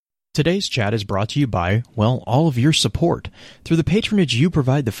Today's chat is brought to you by, well, all of your support. Through the patronage you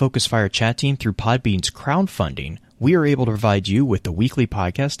provide the Focus Fire chat team through Podbean's crowdfunding, we are able to provide you with the weekly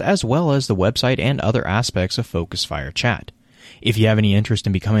podcast as well as the website and other aspects of Focus Fire chat. If you have any interest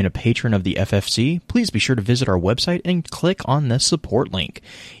in becoming a patron of the FFC, please be sure to visit our website and click on the support link.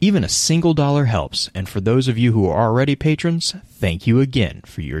 Even a single dollar helps, and for those of you who are already patrons, thank you again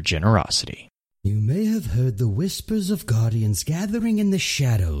for your generosity. You may have heard the whispers of guardians gathering in the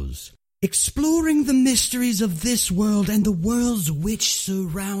shadows, exploring the mysteries of this world and the worlds which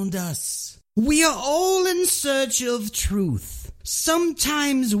surround us. We are all in search of truth.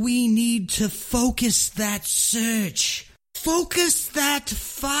 Sometimes we need to focus that search. Focus that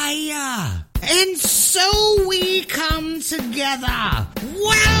fire. And so we come together.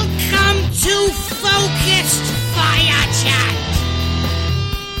 Welcome to Focused Fire Chat.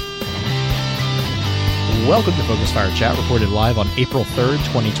 Welcome to Focus Fire Chat, recorded live on April 3rd,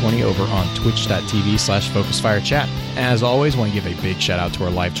 2020 over on twitch.tv/FocusFireChat. As always, want to give a big shout out to our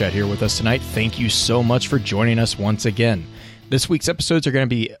live chat here with us tonight. Thank you so much for joining us once again. This week's episodes are going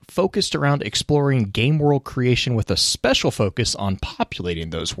to be focused around exploring game world creation with a special focus on populating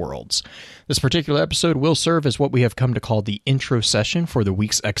those worlds. This particular episode will serve as what we have come to call the intro session for the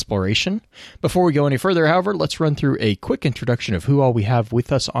week's exploration. Before we go any further, however, let's run through a quick introduction of who all we have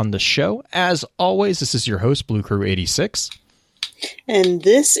with us on the show. As always, this is your host, Blue Crew 86. And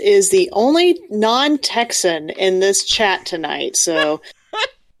this is the only non-Texan in this chat tonight, so...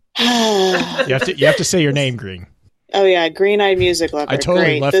 you have to say your name, Green. Oh yeah, Green Eyed Music Lover. I totally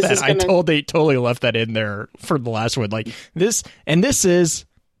Great. left this that. Is gonna... I totally left that in there for the last one. Like this, and this is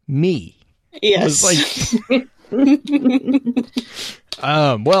me. Yes.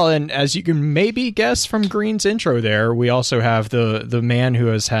 Well, and as you can maybe guess from Green's intro, there we also have the man who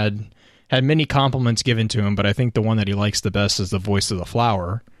has had many compliments given to him, but I think the one that he likes the best is the voice of the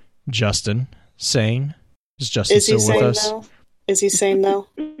flower, Justin Sane. Is Justin still with us? Though? Is he sane though?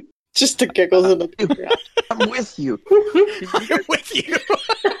 Just the giggles in the background. I'm with you. I'm with you.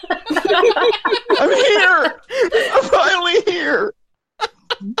 I'm here. I'm finally here.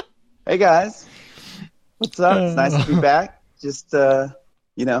 Hey guys, what's up? It's nice to be back. Just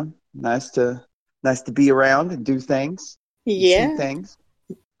nice to be around and do things. Yeah, see things,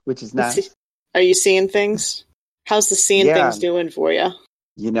 which is nice. Are you seeing things? How's the seeing things doing for you?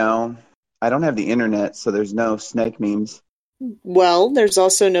 You know, I don't have the internet, so there's no snake memes. Well, there's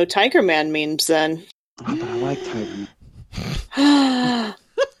also no Tiger Man memes then. Oh, but I like Tiger Man.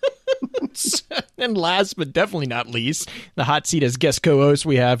 And last but definitely not least, the hot seat as guest co-host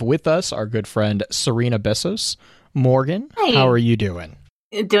we have with us our good friend Serena Bessos. Morgan, hey. How are you doing?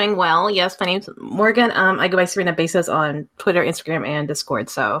 Doing well. Yes, my name's Morgan. I go by Serena Bessos on Twitter, Instagram, and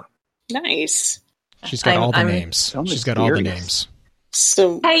Discord. So nice. She's got all the names. She's got all the names.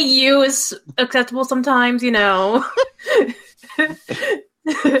 So hey, you is acceptable sometimes, you know.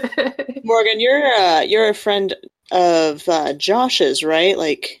 Morgan, you're a friend of Josh's, right?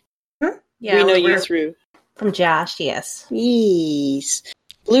 Like, yeah, we know you through from Josh. Yes. Yes.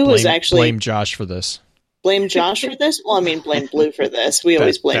 Blue was actually blame Josh for this. Blame Josh for this? Well, I mean, blame Blue for this. We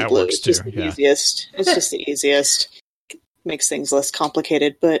always blame Blue. It's just the easiest. It's just the easiest. Makes things less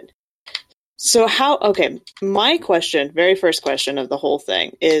complicated. But so how? Okay, my question, very first question of the whole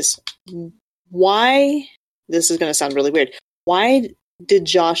thing is why. This is going to sound really weird. Why did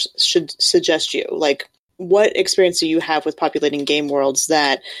Josh suggest you? Like, what experience do you have with populating game worlds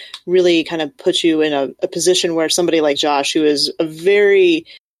that really kind of put you in a position where somebody like Josh, who is a very,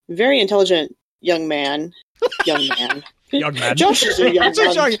 very intelligent young man. Josh is a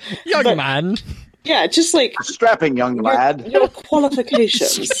young man. Yeah, just like strapping young lad. Your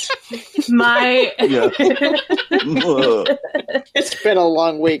qualifications. It's been a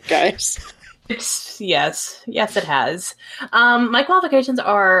long week, guys. Yes, it has. My qualifications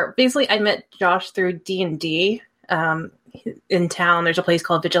are basically I met Josh through D&D. In town, there's a place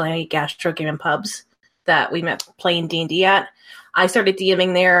called Vigilante Gastro Game and Pubs that we met playing D&D at. I started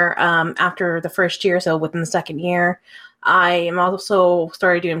DMing there after the first year, so within the second year. I am also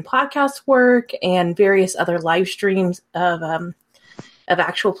started doing podcast work and various other live streams of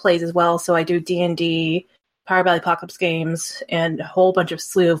actual plays as well. So I do D&D, Power by the Apocalypse games, and a whole bunch of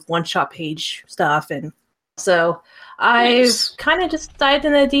slew of one-shot page stuff. And so I've kind of just dived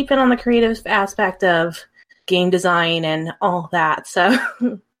in the deep end on the creative aspect of game design and all that. So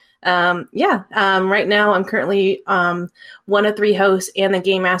right now I'm currently one of 3 hosts and the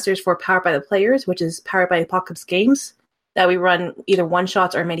game masters for Powered by the Players, which is Powered by Apocalypse Games that we run either one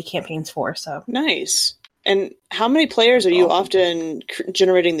shots or mini campaigns for. So nice. And how many players are you often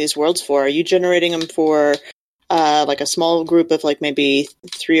generating these worlds for? Are you generating them for like a small group of like maybe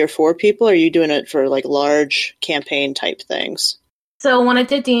 3 or 4 people? Or are you doing it for like large campaign type things? So when I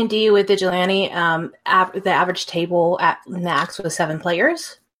did D&D with Vigilante, the average table at max was 7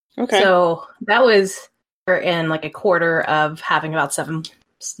 players. Okay. So that was in like a quarter of having about 5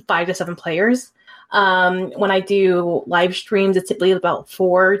 to 7 players. When I do live streams, it's typically about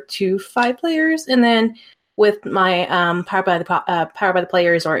 4 to 5 players, and then with my Powered by the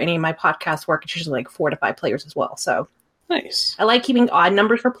Players or any of my podcast work, it's usually like 4 to 5 players as well. So nice. I like keeping odd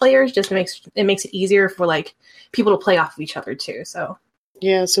numbers for players, just makes it easier for like people to play off of each other too. So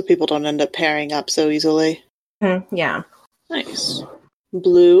yeah, so people don't end up pairing up so easily. Yeah. Nice.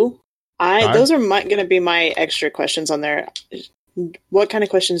 Blue. Those are going to be my extra questions on there. What kind of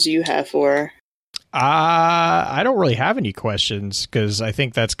questions do you have for? I don't really have any questions because I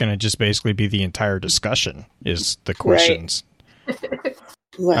think that's going to just basically be the entire discussion is the questions. Right.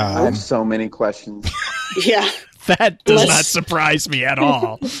 Well, I have so many questions. Yeah. That does not surprise me at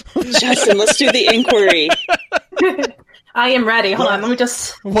all. Justin, let's do the inquiry. I am ready. Hold on. Let me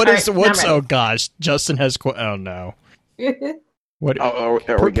just. What's oh gosh, Justin has oh no. What?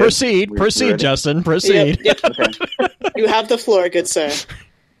 Proceed, Justin. Proceed. Yep. Okay. You have the floor, good sir.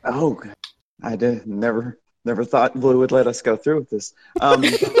 Oh, I did never thought Blue would let us go through with this. When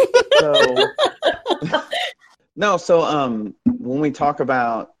we talk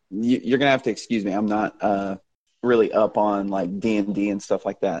about, you're gonna have to excuse me. I'm not really up on like D&D and stuff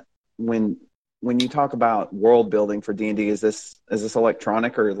like that. When you talk about world building for D&D, is this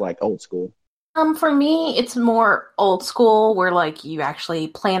electronic or like old school? For me, it's more old school, where like you actually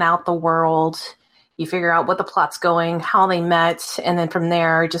plan out the world, you figure out what the plot's going, how they met, and then from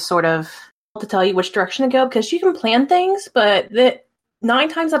there, just sort of to tell you which direction to go. Because you can plan things, but 9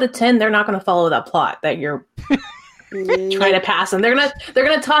 times out of 10, they're not going to follow that plot that you're trying to pass them. They're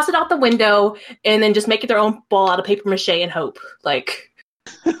gonna toss it out the window and then just make it their own ball out of paper mache and hope. Like,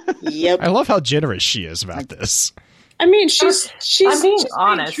 yep. I love how generous she is about this. I mean, she's I'm being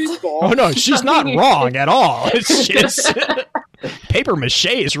honest. Oh no, she's not wrong at all. It's just paper mache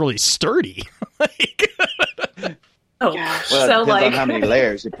is really sturdy. Oh, gosh. Well, so it depends like on how many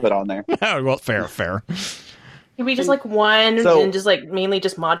layers you put on there. Oh, well, fair. It'd be just like one, and just like mainly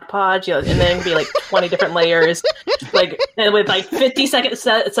just Mod Podge, and then it'd be like 20 different layers, like and with like 50-second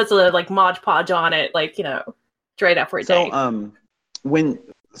sets of like Mod Podge on it, like straight up for a day. When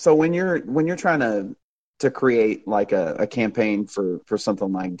you're trying to create like a campaign for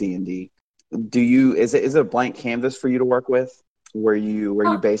something like D&D, is it a blank canvas for you to work with, where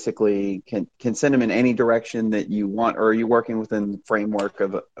you basically can send them in any direction that you want, or are you working within the framework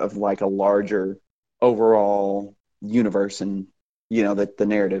of like a larger overall universe and that the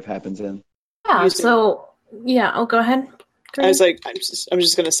narrative happens in? Yeah. So yeah. Oh, go ahead. I was like, I'm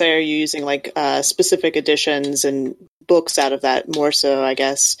just gonna say, are you using like specific editions and books out of that more so? I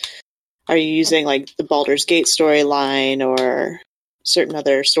guess. Are you using like the Baldur's Gate storyline or certain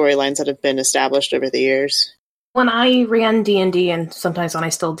other storylines that have been established over the years? When I ran D&D, and sometimes when I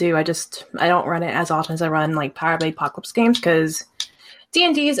still do, I don't run it as often as I run like Powered by Apocalypse games, because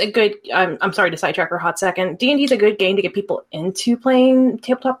D&D is a good, I'm sorry to sidetrack for a hot second, D&D is a good game to get people into playing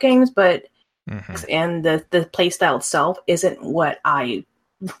tabletop games, but and the play style itself isn't what I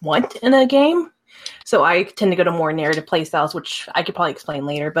want in a game. So I tend to go to more narrative play styles, which I could probably explain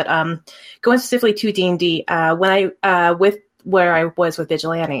later. But going specifically to D&D, when where I was with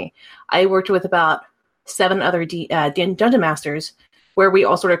Vigilante, I worked with about 7 other Dungeon Masters, where we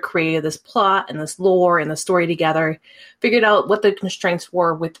all sort of created this plot and this lore and the story together, figured out what the constraints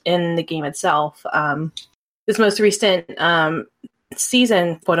were within the game itself. This most recent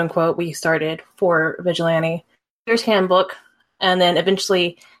season, quote unquote, we started for Vigilante. There's handbook, and then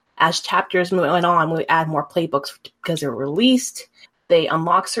eventually, as chapters went on, we add more playbooks because they're released. They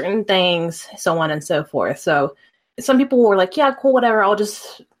unlock certain things, so on and so forth. So some people were like, yeah, cool, whatever, I'll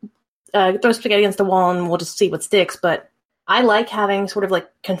just throw spaghetti against the wall and we'll just see what sticks. But I like having sort of like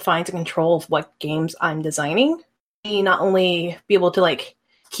confines and control of what games I'm designing. Not only be able to like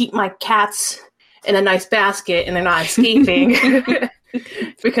keep my cats in a nice basket and they're not escaping,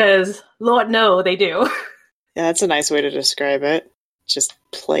 because Lord no, they do. Yeah, that's a nice way to describe it. Just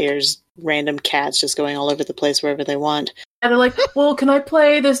players, random cats just going all over the place wherever they want. And they're like, well, can I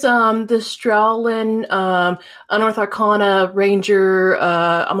play this Strowlin Unearthed Arcana Ranger?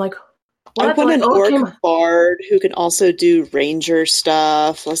 I'm like, what? I want an orc bard who can also do ranger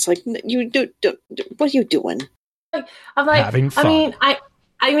stuff. It's like, you do what are you doing? I'm like, having fun.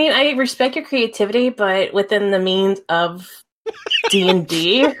 I mean, I respect your creativity, but within the means of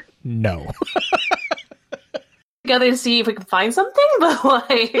D&D, no. Together to see if we can find something, but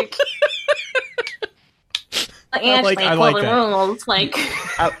like, I like that. Rules. Like,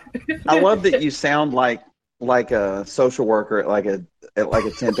 I love that you sound like a social worker at like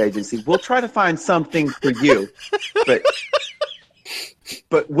a temp agency. We'll try to find something for you,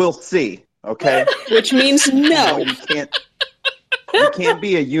 but we'll see. Okay, which means no. You can't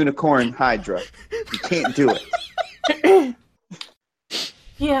be a unicorn Hydra. You can't do it.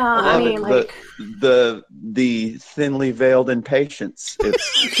 Yeah, I mean, like the thinly veiled impatience.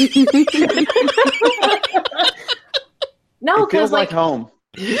 No, it feels like home.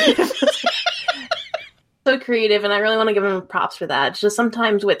 So creative, and I really want to give him props for that. It's just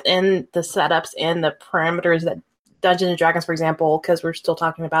sometimes within the setups and the parameters that Dungeons and Dragons, for example, because we're still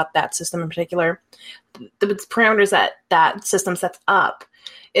talking about that system in particular, the parameters that system sets up,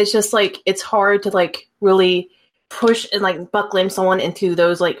 it's just like it's hard to like really push and like buckle someone into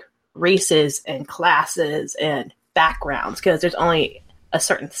those like races and classes and backgrounds because there's only a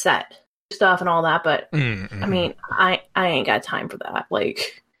certain set stuff and all that. But I mean, I ain't got time for that.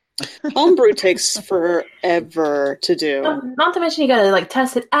 Like. Homebrew takes forever to do. Not to mention you gotta like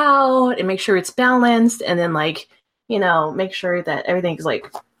test it out and make sure it's balanced, and then like make sure that everything's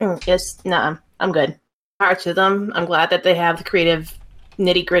like I'm good. Power to them. I'm glad that they have the creative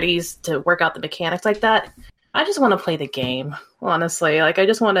nitty gritties to work out the mechanics like that. I just want to play the game, honestly. Like I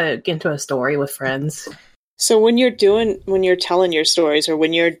just want to get into a story with friends. So when you're telling your stories or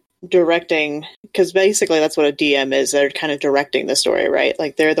when you're directing, because basically that's what a DM is, they're kind of directing the story, right?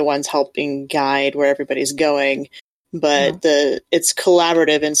 Like they're the ones helping guide where everybody's going, but it's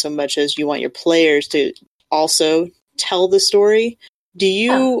collaborative in so much as you want your players to also tell the story.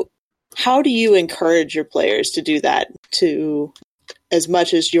 How do you encourage your players to do that to as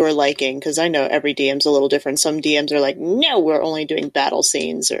much as you're liking? Because I know every DM's a little different. Some DMs are like, no, we're only doing battle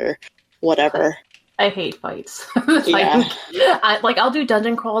scenes or whatever. I hate fights. Yeah. I'll do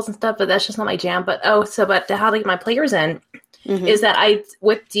dungeon crawls and stuff, but that's just not my jam. But how to get my players in is that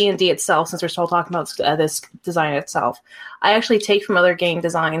with D&D itself, since we're still talking about this design itself, I actually take from other game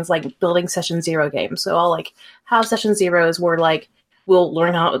designs, like building session 0 games. So I'll like have session 0s where like we'll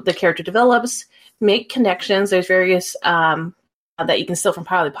learn how the character develops, make connections. There's various that you can steal from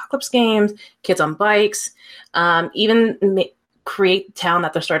Power of the Apocalypse games, Kids on Bikes, even create town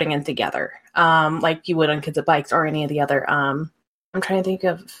that they're starting in together. Like you would on Kids on Bikes or any of the other I'm trying to think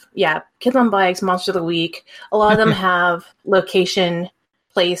of Kids on Bikes, Monster of the Week. A lot of them have location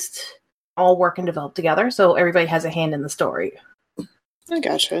placed, all work and develop together, so everybody has a hand in the story. I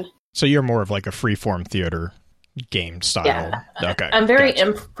gotcha. So you're more of like a freeform theater game style. Yeah. Okay. I'm very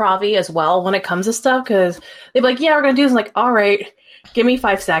improv-y as well when it comes to stuff, because they're like, yeah, we're gonna do this. I'm like, all right, give me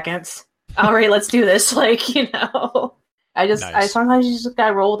 5 seconds. All right, let's do this. Like, I sometimes just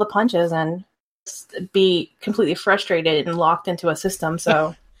gotta roll with the punches and be completely frustrated and locked into a system.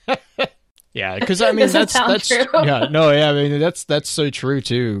 So yeah, because I mean that's true. I mean that's so true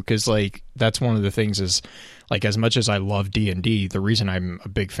too. Because like that's one of the things is like as much as I love D&D, the reason I'm a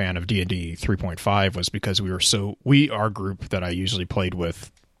big fan of D&D 3.5 was because our group that I usually played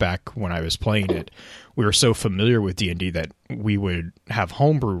with back when I was playing it, we were so familiar with D&D that we would have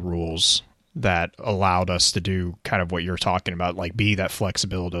homebrew rules that allowed us to do kind of what you're talking about, like be that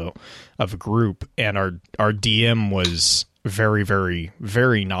flexibility of a group. And our DM was very, very,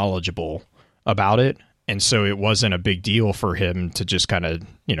 very knowledgeable about it. And so it wasn't a big deal for him to just kind of,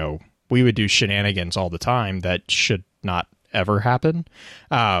 we would do shenanigans all the time that should not ever happen.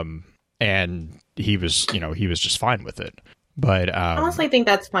 And he was just fine with it. But I honestly think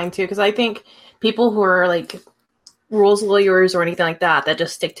that's fine too, because I think people who are like rules lawyers or anything like that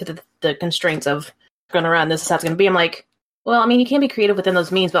just stick to the constraints of going around this is how it's going to be. I'm like, well, I mean, you can be creative within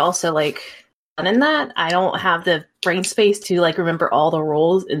those means, but also like, and in that, I don't have the brain space to like remember all the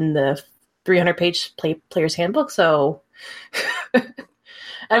rules in the 300-page player's handbook. So I'd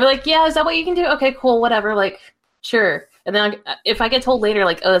be like, yeah, is that what you can do? Okay, cool, whatever. Like, sure. And then if I get told later,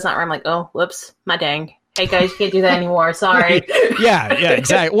 like, oh, that's not right, I'm like, oh, whoops, my dang. Hey guys, you can't do that anymore. Sorry. yeah,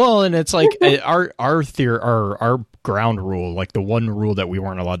 exactly. Well, and it's like our ground rule, like the one rule that we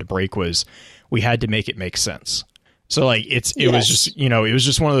weren't allowed to break was we had to make it make sense. So like it was just it was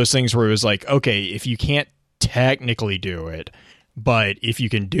just one of those things where it was like, okay, if you can't technically do it, but if you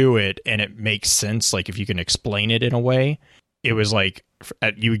can do it and it makes sense, like if you can explain it in a way, it was like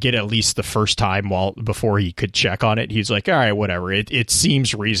you would get at least the first time before he could check on it. He's like, all right, whatever. It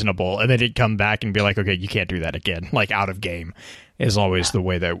seems reasonable. And then he'd come back and be like, okay, you can't do that again. Like out of game is always the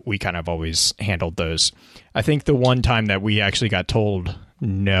way that we kind of always handled those. I think the one time that we actually got told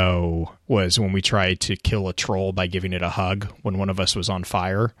no was when we tried to kill a troll by giving it a hug when one of us was on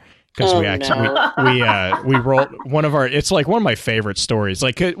fire. because we rolled one of our. It's like one of my favorite stories.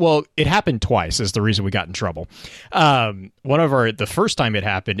 Like, it happened twice. Is the reason we got in trouble. The first time it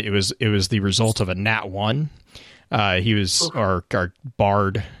happened, it was the result of a nat 1. He was our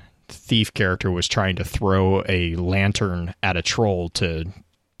bard thief character was trying to throw a lantern at a troll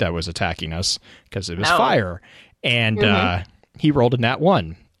that was attacking us because it was fire, and he rolled a nat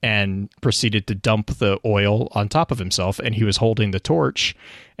 1. And proceeded to dump the oil on top of himself, and he was holding the torch.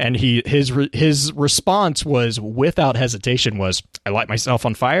 And his response was, without hesitation, was, "I light myself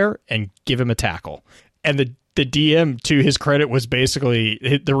on fire," and give him a tackle. And the DM, to his credit, was basically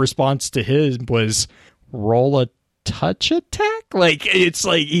the response to him was, "Roll a touch attack." Like it's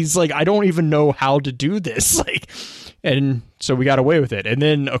like he's like, "I don't even know how to do this." Like. And so we got away with it. And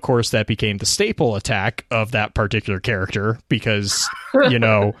then, of course, that became the staple attack of that particular character because,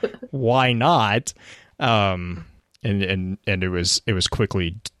 why not? And it was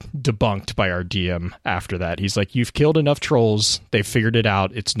quickly debunked by our DM after that. He's like, "You've killed enough trolls. They figured it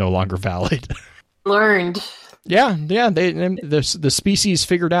out. It's no longer valid." Learned. Yeah. The species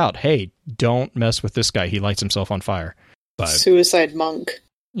figured out, hey, don't mess with this guy. He lights himself on fire. But suicide monk.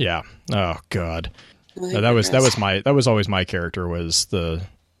 Yeah. Oh, God. No, that was always my character, was the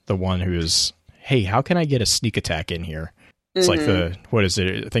one who is, hey, how can I get a sneak attack in here? It's like what is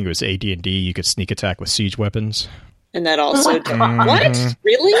it? I think it was AD&D. You could sneak attack with siege weapons. And that also what?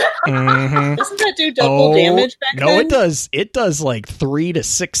 Really? Doesn't that do double damage back then? No, it does. It does like 3 to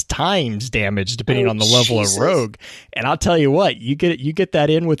 6 times damage depending on the level of rogue. And I'll tell you what, you get that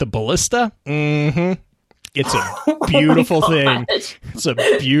in with a ballista. It's a beautiful thing. It's a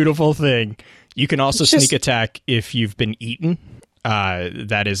beautiful thing. You can also sneak attack if you've been eaten.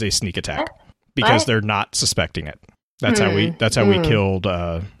 That is a sneak attack because they're not suspecting it. That's how we killed.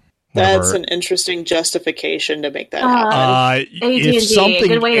 That's an interesting justification to make that happen. If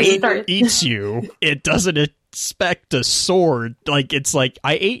something eats you, it doesn't expect a sword. Like, it's like,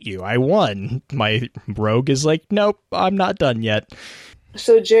 I ate you. I won. My rogue is like, nope, I'm not done yet.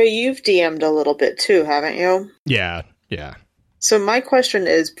 So, Jay, you've DM'd a little bit too, haven't you? Yeah. So my question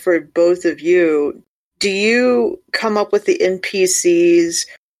is for both of you, do you come up with the NPCs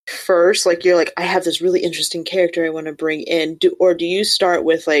first? Like, you're like, I have this really interesting character I want to bring in. Or do you start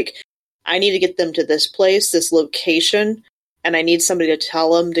with, like, I need to get them to this place, this location, and I need somebody to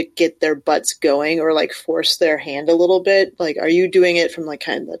tell them to get their butts going or, like, force their hand a little bit? Like, are you doing it from, like,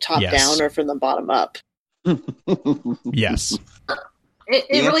 kind of the top down or from the bottom up? Yes.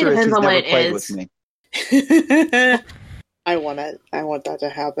 It really depends on what it is. I want that to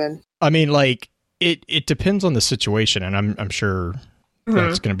happen. I mean, like, it depends on the situation, and I'm sure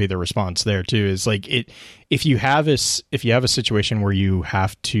that's going to be the response there too. Is like if you have a situation where you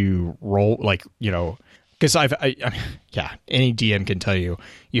have to roll, like, because any DM can tell you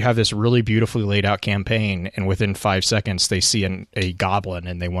have this really beautifully laid out campaign, and within 5 seconds they see a goblin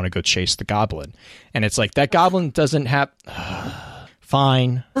and they want to go chase the goblin, and it's like, that goblin doesn't have.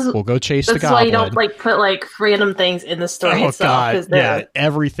 Fine, we'll go chase the goblin. That's why you don't put random things in the story itself. God,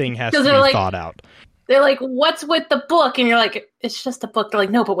 everything has to be thought out. They're like, "What's with the book?" And you're like, "It's just a book." They're like,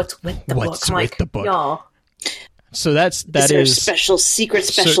 "No, but what's with the book?" What's with the book, y'all? So that is special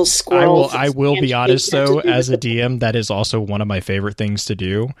squirrel. I will be honest though, as a DM, that is also one of my favorite things to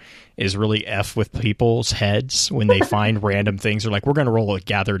do, is really F with people's heads when they find random things. They're like, "We're going to roll a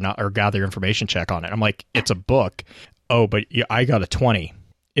gather information check on it." I'm like, "It's a book." Oh, but I got a 20.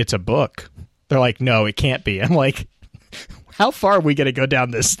 It's a book. They're like, "No, it can't be." I'm like, how far are we going to go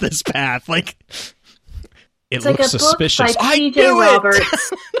down this path? Like, it looks suspicious. By T.J.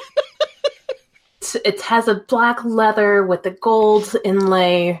 Roberts. It has a black leather with the gold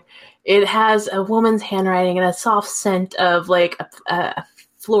inlay. It has a woman's handwriting and a soft scent of like a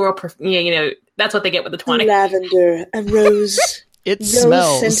floral perfume. That's what they get with the 20. Lavender, a rose. It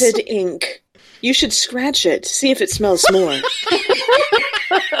smells. Rose-scented ink. You should scratch it. See if it smells more.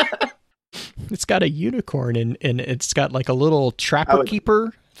 It's got a unicorn and it's got like a little trapper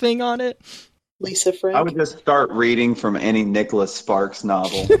keeper thing on it. Lisa Frank. I would just start reading from any Nicholas Sparks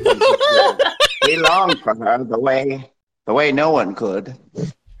novel. He longed for her the way no one could.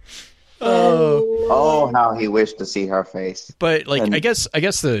 Oh, how he wished to see her face. But I guess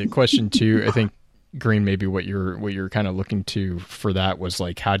the question too, I think, Green, maybe what you're kind of looking to for that was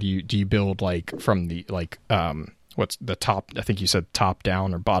like, how do you build like from the what's the top? I think you said top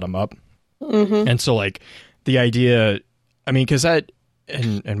down or bottom up. Mm-hmm. And so like the idea, I mean, because that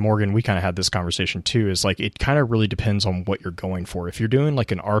and Morgan, we kind of had this conversation too. Is like, it kind of really depends on what you're going for. If you're doing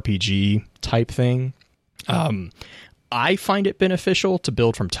like an RPG type thing, I find it beneficial to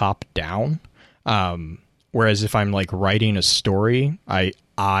build from top down. Whereas if I'm like writing a story, I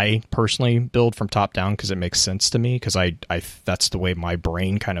I personally build from top down because it makes sense to me, because I that's the way my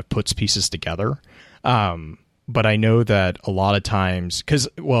brain kind of puts pieces together. But I know that a lot of times, because,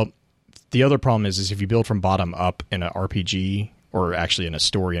 well, the other problem is if you build from bottom up in an RPG, or actually in a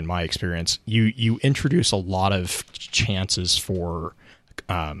story, in my experience, you introduce a lot of chances for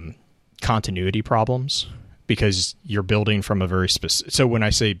continuity problems, because you're building from a very specific... So when I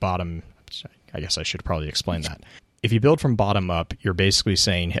say bottom, I guess I should probably explain that. If you build from bottom up, you're basically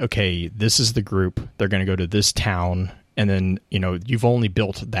saying, okay, this is the group, they're going to go to this town, and then, you've only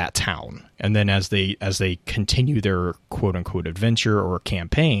built that town. And then as they continue their quote unquote adventure or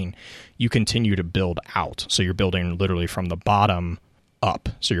campaign, you continue to build out. So you're building literally from the bottom up.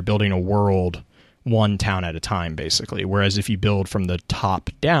 So you're building a world one town at a time, basically. Whereas if you build from the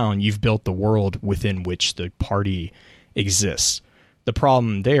top down, you've built the world within which the party exists. The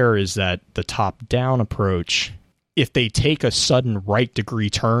problem there is that the top down approach, if they take a sudden right degree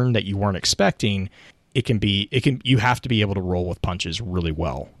turn that you weren't expecting, you have to be able to roll with punches really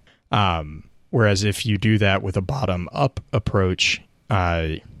well. Whereas if you do that with a bottom up approach,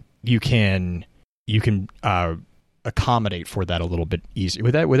 you can accommodate for that a little bit easier.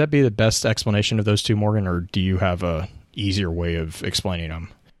 Would that be the best explanation of those two, Morgan, or do you have a easier way of explaining them?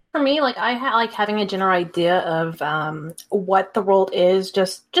 For me, I like having a general idea of what the world is,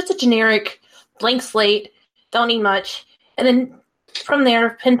 just a generic blank slate, don't need much, and then from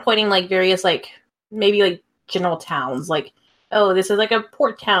there pinpointing various maybe general towns, oh, this is a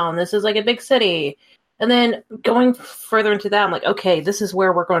port town, this is a big city, and then going further into that, I'm okay, this is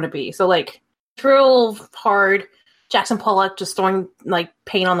where we're going to be. So real hard Jackson Pollock, just throwing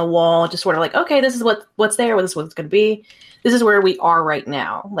paint on the wall, just sort of okay, this is what's there, this is what it's going to be, this is where we are right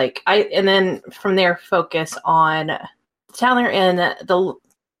now. And then from there focus on the town they're in, the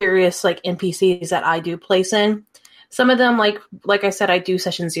various NPCs that I do place in. Some of them, like I said, I do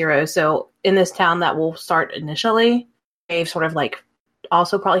session 0. So in this town that will start initially, they've sort of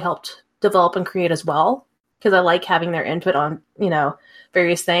also probably helped develop and create as well, because I like having their input on,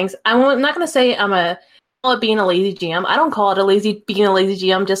 various things. I'm not going to say call it being a lazy GM. I don't call it being a lazy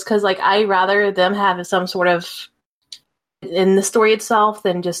GM just because I rather them have some sort of in the story itself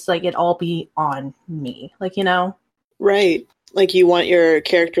than just it all be on me. Right. You want your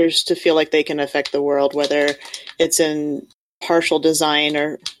characters to feel like they can affect the world, whether it's in partial design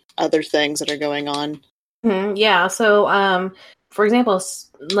or other things that are going on. Mm-hmm, yeah. So, for example,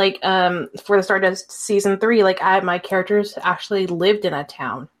 for the start of season 3, my characters actually lived in a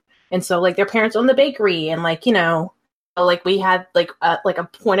town, and so their parents owned the bakery, and we had a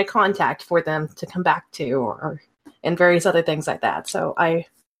point of contact for them to come back to, or and various other things like that. So I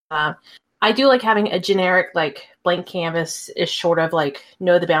do like having a generic, blank canvas is sort of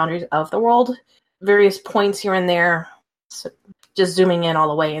know the boundaries of the world, various points here and there, so just zooming in all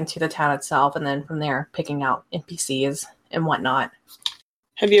the way into the town itself, and then from there picking out NPCs and whatnot.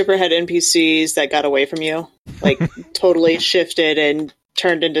 Have you ever had NPCs that got away from you? Totally shifted and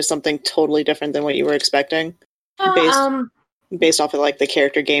turned into something totally different than what you were expecting? Based off of the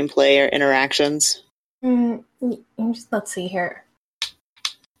character gameplay or interactions? Let's see here.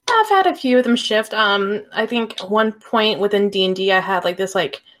 I've had a few of them shift. I think one point within D&D I had this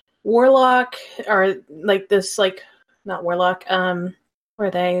warlock, or this not warlock, where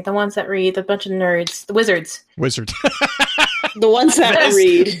are they? The ones that read, the bunch of nerds, the wizards. Wizard. The ones that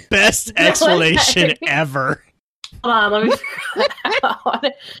read. Best explanation ever. Hold on, let me figure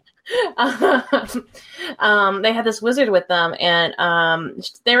that out. They had this wizard with them, and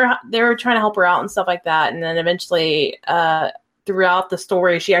they were trying to help her out and stuff like that, and then eventually throughout the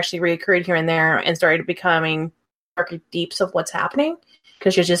story, she actually reoccurred here and there and started becoming darker deeps of what's happening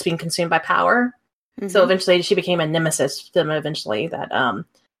because she was just being consumed by power. Mm-hmm. So eventually she became a nemesis to them eventually, that them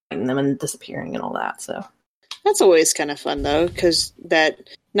and disappearing and all that. So that's always kind of fun though, because that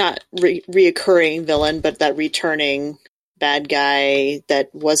not reoccurring villain, but that returning bad guy that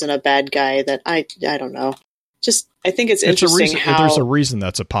wasn't a bad guy, that I don't know. Just I think it's interesting how there's a reason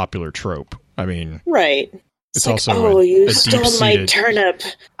that's a popular trope. I mean, right. It's also you stole my turnip.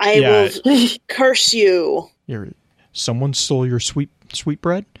 I will curse you. Someone stole your sweet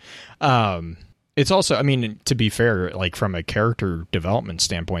bread. It's also, I mean, to be fair, from a character development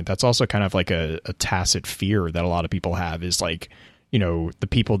standpoint, that's also kind of a tacit fear that a lot of people have is the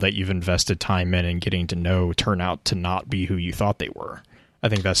people that you've invested time in and getting to know turn out to not be who you thought they were. I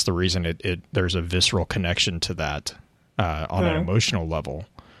think that's the reason there's a visceral connection to that on an emotional level.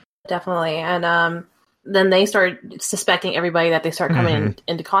 Definitely. And then they start suspecting everybody that they start coming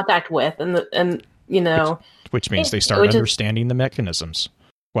into contact with, and which means they start understanding the mechanisms.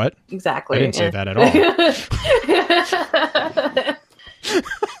 What? Exactly. I didn't say that at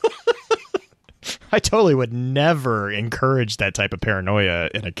I totally would never encourage that type of paranoia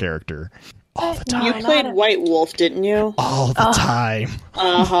in a character. All the time. You played White Wolf, didn't you? All the time.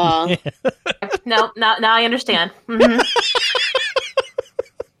 Uh-huh. No, now I understand. Mm-hmm.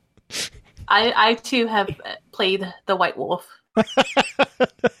 I too have played the White Wolf.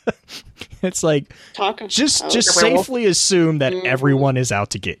 It's like just safely assume that everyone is out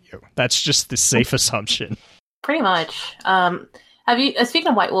to get you. That's just the safe assumption. Pretty much. Have you? Speaking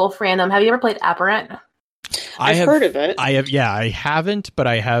of White Wolf, random. Have you ever played Aberrant? I've heard of it. I have. Yeah, I haven't, but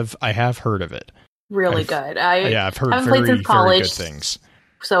I have heard of it. Really good. I've heard very good things.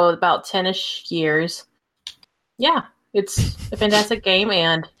 So about 10-ish years. Yeah, it's a fantastic game,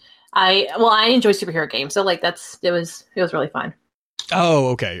 and I enjoy superhero games, so like it was really fun. Oh,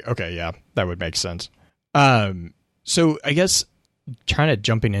 okay, yeah, that would make sense. So I guess kind of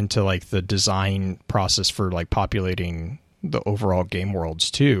jumping into like the design process for like populating the overall game worlds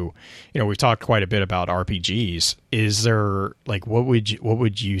too. You know, we've talked quite a bit about RPGs. Is there like what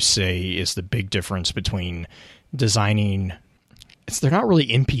would you say is the big difference between designing? They're not really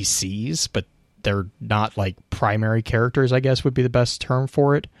NPCs, but they're not like primary characters, I guess would be the best term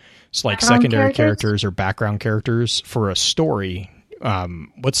for it. It's like secondary characters or background characters for a story.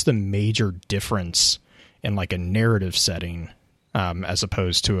 What's the major difference in like a narrative setting as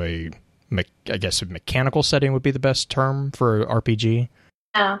opposed to a mechanical setting would be the best term for RPG?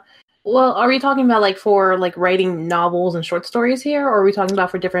 Yeah. Well, are we talking about like for like writing novels and short stories here, or are we talking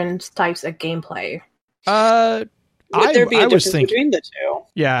about for different types of gameplay? Would there be a difference between the two?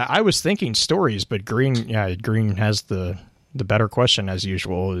 Yeah, I was thinking stories, but Green has the better question as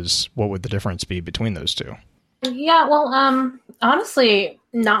usual. Is what would the difference be between those two? Yeah, well, honestly,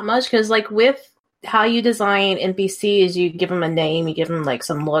 not much, because like with how you design NPCs, you give them a name, you give them like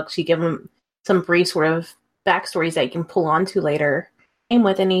some looks, you give them some brief sort of backstories that you can pull onto later. And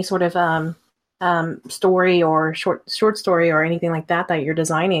with any sort of story or short story or anything like that you're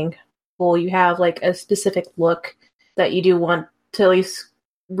designing, well, you have like a specific look that you do want to at least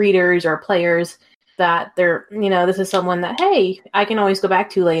readers or players that they're, this is someone that, hey, I can always go back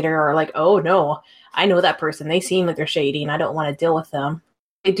to later, or like, oh no, I know that person. They seem like they're shady and I don't want to deal with them.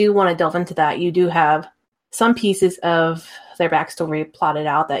 I do want to delve into that. You do have some pieces of their backstory plotted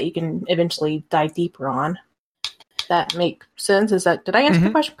out that you can eventually dive deeper on. That make sense? Did I answer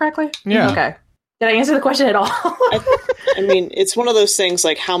the question correctly? Yeah. Okay. Did I answer the question at all? I mean, it's one of those things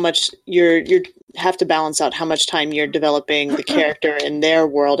like how much you have to balance out how much time you're developing the character and their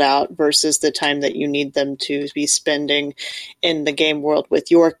world out versus the time that you need them to be spending in the game world with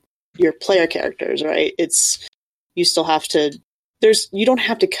your player characters, right? You still have to. You don't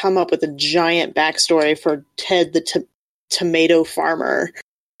have to come up with a giant backstory for Ted the tomato farmer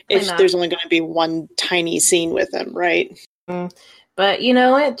if there's only going to be one tiny scene with him, right? But you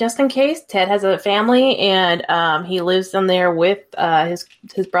know what? Just in case, Ted has a family and he lives in there with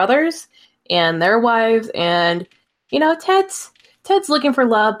his brothers and their wives, and Ted's looking for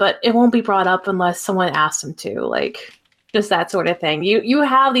love, but it won't be brought up unless someone asks him to, like. Just that sort of thing. You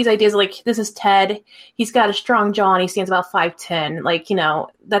have these ideas like, this is Ted. He's got a strong jaw and he stands about 5'10". Like,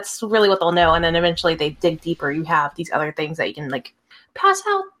 that's really what they'll know. And then eventually they dig deeper. You have these other things that you can like pass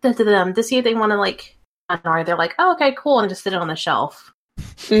out to them to see if they want to like, or they're like, oh, okay, cool. And just sit it on the shelf.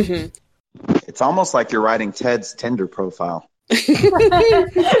 Mm-hmm. It's almost like you're writing Ted's Tinder profile.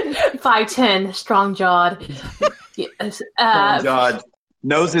 5'10", strong jawed. Strong jawed.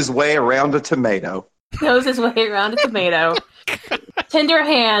 Knows his way around a tomato. Knows his way around a tomato. Tender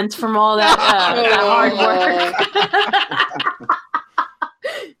hands from all that hard work.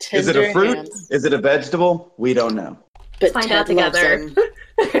 Is it a fruit? Hands. Is it a vegetable? We don't know. But find out together.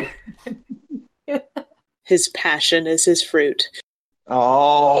 His passion is his fruit.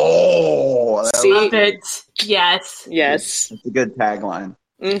 Oh, love it. Yes. Yes. It's a good tagline.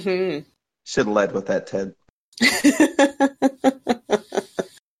 Mm-hmm. Should have led with that, Ted.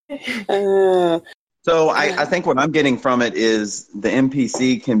 So I think what I'm getting from it is the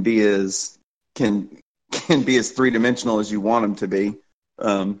NPC can be as three-dimensional as you want them to be,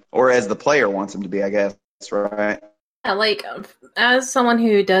 or as the player wants them to be, I guess, right? Yeah, like, as someone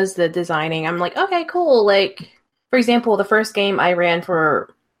who does the designing, I'm like, okay, cool. Like, for example, the first game I ran for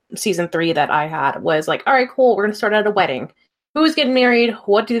Season 3 that I had was like, all right, cool, we're going to start at a wedding. Who's getting married?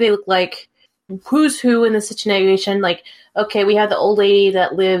 What do they look like? Who's who in the situation? Like, okay, we have the old lady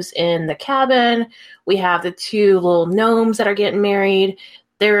that lives in the cabin. We have the two little gnomes that are getting married.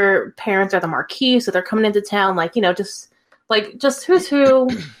 Their parents are the marquis, so they're coming into town. Like, just who's who,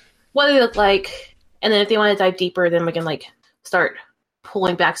 what do they look like? And then if they want to dive deeper, then we can like start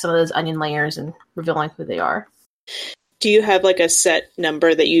pulling back some of those onion layers and revealing who they are. Do you have like a set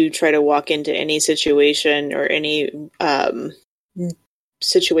number that you try to walk into any situation or any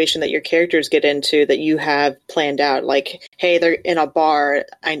situation that your characters get into that you have planned out? Like, hey, they're in a bar.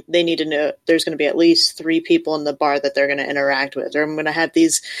 They need to know there's going to be at least 3 people in the bar that they're going to interact with. Or I'm going to have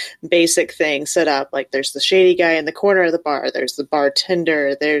these basic things set up. Like there's the shady guy in the corner of the bar. There's the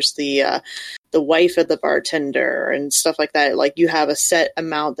bartender. There's the wife of the bartender and stuff like that. Like you have a set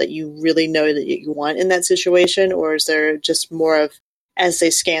amount that you really know that you want in that situation? Or is there just more of, as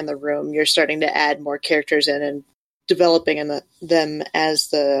they scan the room, you're starting to add more characters in and developing them as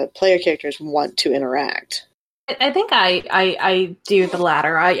the player characters want to interact? I think I do the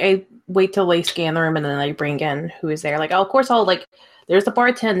latter. I wait till they scan the room and then I bring in who is there. Like, of course, I'll like, there's the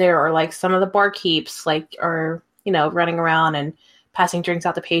bartender or like some of the barkeeps, like, are, you know, running around and passing drinks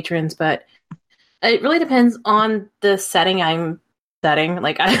out to patrons. But it really depends on the setting I'm setting,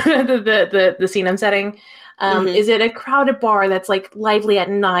 like the scene I'm setting. Is it a crowded bar that's like lively at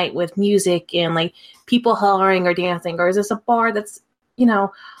night with music and like people hollering or dancing? Or is this a bar that's, you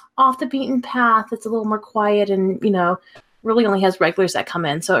know, off the beaten path, that's a little more quiet and, you know, really only has regulars that come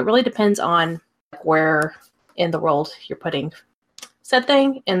in? So it really depends on where in the world you're putting said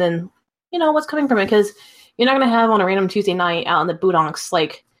thing and then, you know, what's coming from it. Because you're not going to have on a random Tuesday night out in the boondocks,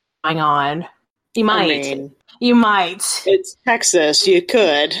 like, going on. You might. You might. It's Texas. You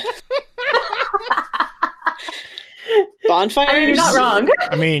could. Bonfires? I mean, you're not wrong.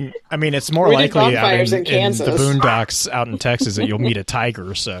 I mean, it's more likely out in the boondocks out in Texas that you'll meet a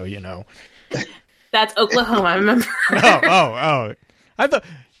tiger. So, you know. That's Oklahoma, I remember. Oh. I thought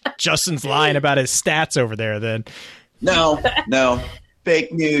Justin's lying about his stats over there then. No.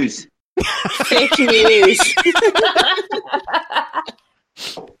 Fake news. Fake news.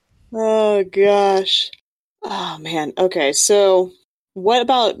 Oh, gosh. Oh, man. Okay, so what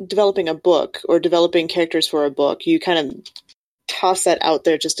about developing a book or developing characters for a book? You kind of toss that out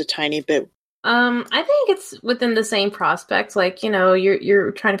there just a tiny bit. I think it's within the same prospect. Like, you know,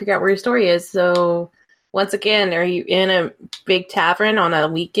 you're trying to figure out where your story is. So once again, are you in a big tavern on a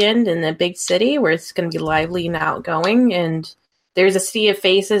weekend in a big city where it's going to be lively and outgoing, and there's a sea of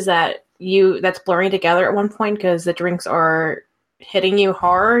faces that's blurring together at one point because the drinks are hitting you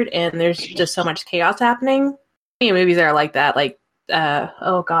hard and there's just so much chaos happening? Movies that are like that, like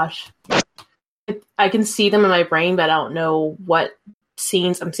oh gosh, I can see them in my brain, but I don't know what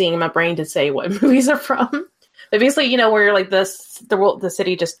scenes I'm seeing in my brain to say what movies are from. But basically, you know, where like the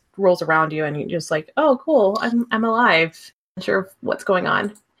city just rolls around you and you're just like, oh cool, I'm alive. Not sure what's going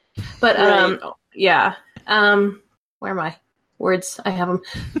on. But right. Yeah. Where am I? Words, I have them.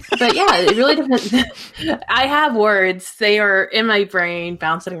 But yeah, it really depends. I have words. They are in my brain,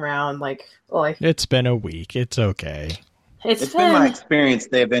 bouncing around like, boy. It's been a week. It's okay. It's been my experience.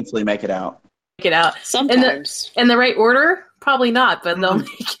 They eventually make it out. Sometimes. In the right order? Probably not, but they'll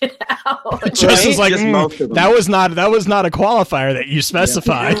make it out. Justin's like, that was not a qualifier that you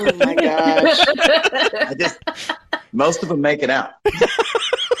specified. Yeah. Oh my gosh. Most of them make it out.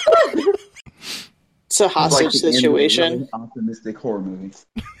 It's a hostage situation. Really optimistic horror movies.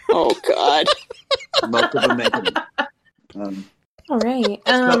 Oh God. Most of them make it out. All right.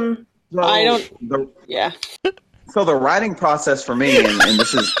 I don't. Yeah. So the writing process for me, and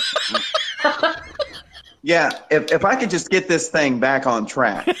this is, yeah, if I could just get this thing back on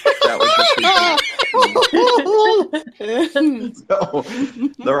track, that would just be So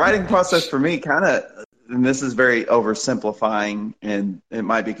the writing process for me kind of, and this is very oversimplifying and it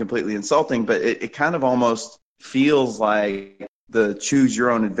might be completely insulting, but it kind of almost feels like the choose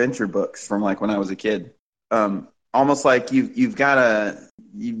your own adventure books from like when I was a kid. Almost like you've got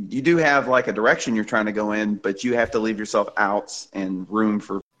you do have like a direction you're trying to go in, but you have to leave yourself outs and room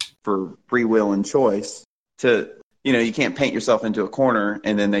for free will and choice to, you know, you can't paint yourself into a corner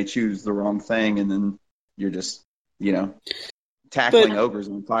and then they choose the wrong thing and then you're just, you know, tackling ogres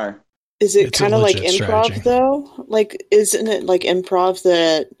on fire. Is it kind of like improv strategy, though? Like, isn't it like improv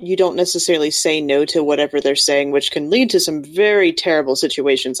that you don't necessarily say no to whatever they're saying, which can lead to some very terrible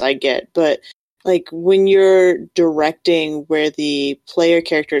situations, I get. But like when you're directing where the player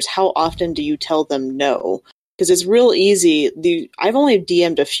characters, how often do you tell them no? Because it's real easy. I've only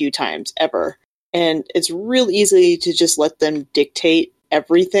DM'd a few times ever. And it's real easy to just let them dictate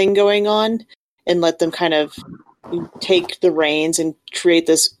everything going on and let them kind of take the reins and create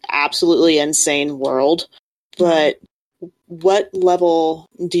this absolutely insane world. But what level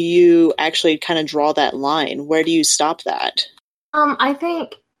do you actually kind of draw that line? Where do you stop that? I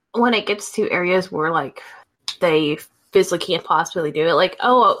think when it gets to areas where like they physically can't possibly do it, like,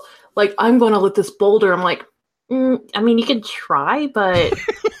 oh, like I'm going to lift this boulder. I'm like, I mean, you can try, but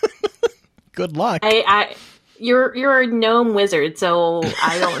good luck. you're a gnome wizard, so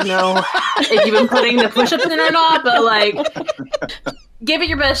I don't know if you've been putting the push-ups in or not, but like, give it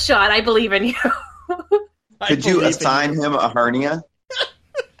your best shot. I believe in you. Could you assign him a hernia?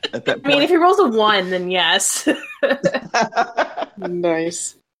 At that point? I mean, if he rolls a 1, then yes.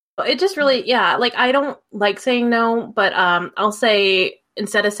 Nice. It just really, yeah. Like, I don't like saying no, but I'll say,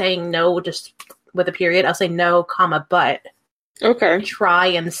 instead of saying no, just with a period, I'll say no, comma, but. Okay. Try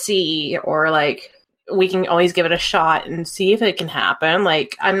and see, or like, we can always give it a shot and see if it can happen.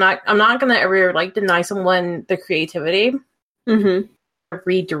 Like, I'm not gonna ever like deny someone the creativity. Mm-hmm.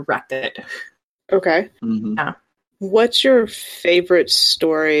 Redirect it. Okay. Mm-hmm. Yeah. What's your favorite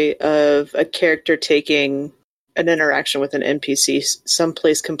story of a character taking an interaction with an NPC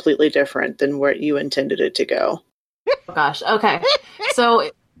someplace completely different than where you intended it to go? Oh gosh. Okay.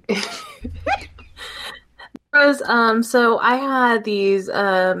 So so I had these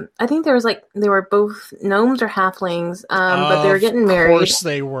I think there was like, they were both gnomes or halflings, but they were getting married. Of course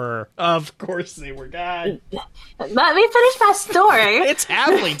they were. God. Let me finish my story. It's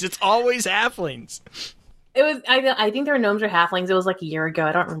halflings. It's always halflings. It was, I think they were gnomes or halflings. It was like a year ago.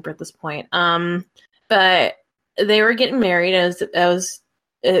 I don't remember at this point. But they were getting married. It was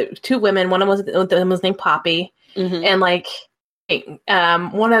 2 women. One of them was named Poppy. Mm-hmm. And like,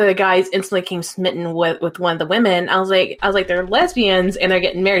 one of the guys instantly came smitten with one of the women. I was like, they're lesbians and they're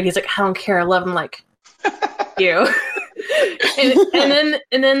getting married. He's like, I don't care. I love them. Like, you. and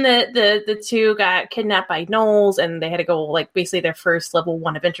then the 2 got kidnapped by gnolls, and they had to go, like, basically their first level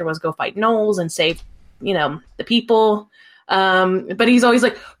 1 adventure was go fight gnolls and save, the people. But he's always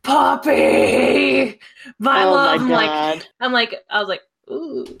like, Poppy, my love. I was like,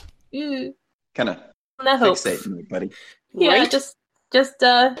 ooh. Kind of fixating me, buddy. Yeah, right? just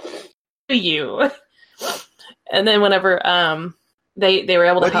to you. And then whenever they were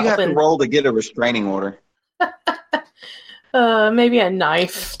able to help. What do you have to roll to get a restraining order? Maybe a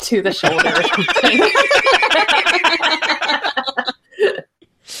knife to the shoulder or something.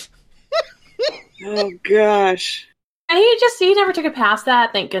 Oh gosh. And he never took it past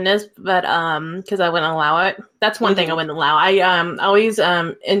that, thank goodness. But because I wouldn't allow it. That's one thing I wouldn't allow. I always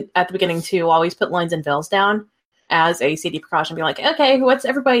at the beginning too, always put lines and veils down as a safety precaution. Be like, okay, what's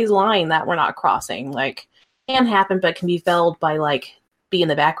everybody's line that we're not crossing? Like, can happen, but can be veiled by like be in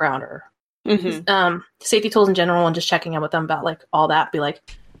the background or safety tools in general, and just checking in with them about like all that. Be like,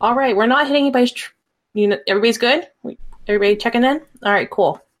 all right, we're not hitting anybody's. Everybody's good. Everybody checking in. All right,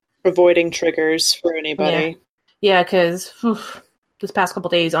 cool. Avoiding triggers for anybody. Yeah, because this past couple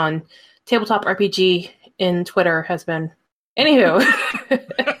days on Tabletop RPG in Twitter has been. Anywho,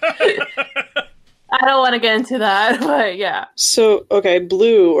 I don't want to get into that, but yeah. So, okay,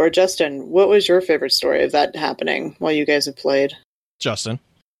 Blue or Justin, what was your favorite story of that happening while you guys have played? Justin.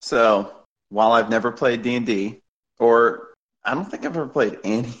 So, while I've never played D&D, or I don't think I've ever played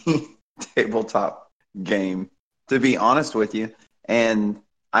any tabletop game, to be honest with you, and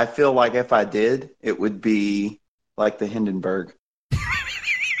I feel like if I did, it would be like the Hindenburg.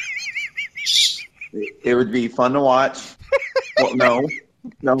 It would be fun to watch. Well, no,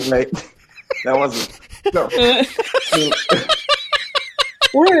 wait, that wasn't. No.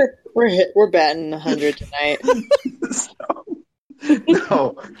 We're batting 100 tonight.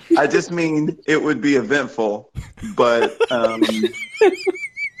 No, I just mean it would be eventful, but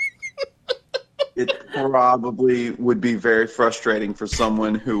it probably would be very frustrating for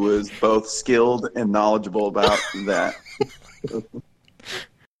someone who was both skilled and knowledgeable about that. So,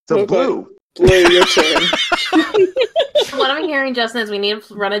 okay. Blue, your turn. What I'm hearing, Justin, is we need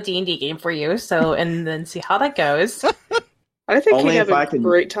to run a D&D game for you, and then see how that goes. I think you'd have a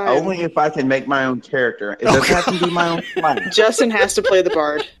great time. Only if I can make my own character. It doesn't have to be my own plan. Justin has to play the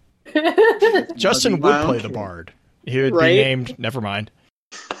bard. Justin would play the bard. He would be named. Never mind.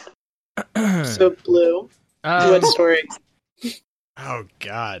 So, Blue, what story? Oh,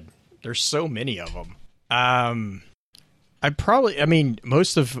 God. There's so many of them.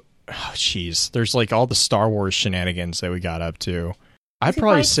 Most of... Oh, jeez. There's, like, all the Star Wars shenanigans that we got up to. I'd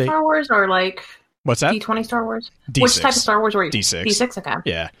probably say... Star Wars or, like... What's that? D20 Star Wars? D6. Which type of Star Wars were you? D6. D6, okay.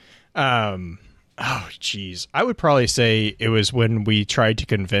 Yeah. Oh, jeez. I would probably say it was when we tried to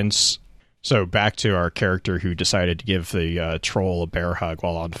convince... So back to our character who decided to give the troll a bear hug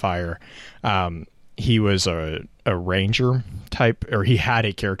while on fire. He was a ranger type, or he had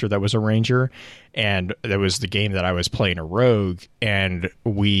a character that was a ranger, and that was the game that I was playing a rogue, and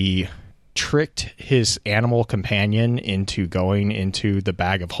we tricked his animal companion into going into the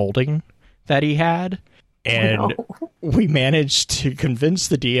bag of holding that he had. And we managed to convince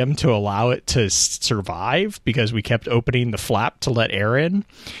the DM to allow it to survive because we kept opening the flap to let air in.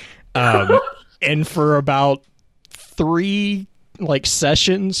 And for about 3 like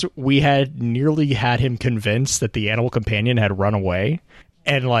sessions, we had nearly had him convinced that the animal companion had run away,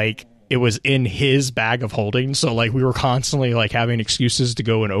 and like it was in his bag of holding. So like we were constantly like having excuses to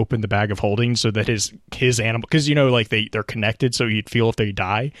go and open the bag of holding so that his animal, because you know like they're connected, so you'd feel if they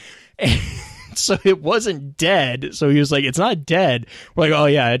die. And so it wasn't dead. So he was like, it's not dead. We're like, oh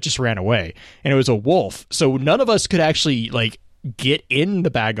yeah, it just ran away, and it was a wolf. So none of us could actually like get in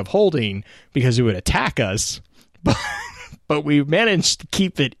the bag of holding because it would attack us. But we managed to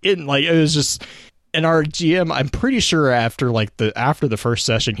keep it in. Like it was just. And our GM, I'm pretty sure after the first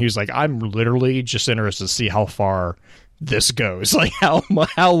session, he was like, "I'm literally just interested to see how far this goes, like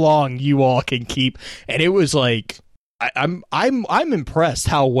how long you all can keep." And it was like, I'm impressed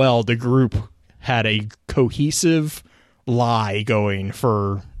how well the group had a cohesive lie going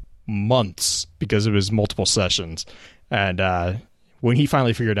for months because it was multiple sessions. And when he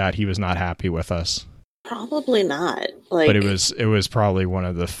finally figured out, he was not happy with us. Probably not. But it was probably one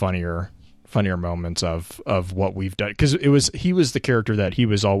of the funnier moments of what we've done, because he was the character that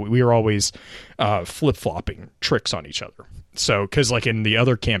we were always flip-flopping tricks on each other. So because like in the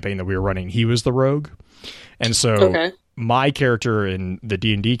other campaign that we were running, he was the rogue, and so my character in the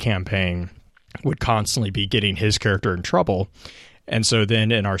D&D campaign would constantly be getting his character in trouble. And so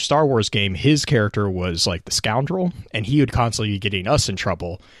then in our Star Wars game, his character was like the scoundrel, and he would constantly be getting us in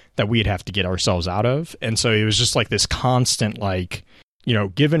trouble that we'd have to get ourselves out of. And so it was just like this constant, like, you know,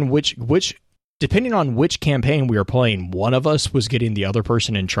 given depending on which campaign we were playing, one of us was getting the other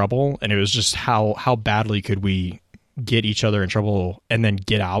person in trouble, and it was just how badly could we get each other in trouble and then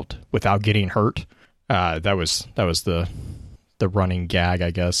get out without getting hurt. That was the running gag,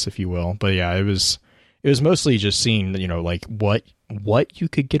 I guess, if you will. But yeah, it was mostly just seeing, you know, like what you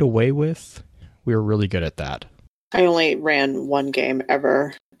could get away with. We were really good at that. I only ran one game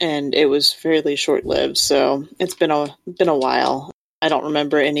ever, and it was fairly short-lived, so it's been a while. I don't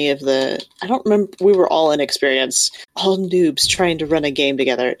remember we were all inexperienced, all noobs trying to run a game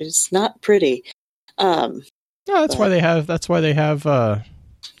together. It's not pretty. No, that's why they have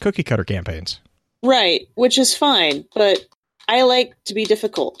cookie cutter campaigns. Right, which is fine, but I like to be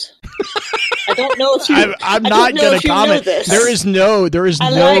difficult. I don't know if you. I'm not going to comment. There is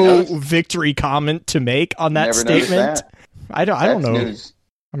no victory comment to make on that statement. I don't know. News.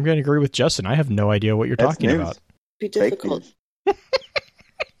 I'm going to agree with Justin. I have no idea what you're talking about. Be difficult.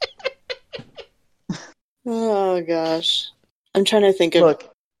 Oh gosh, I'm trying to think of.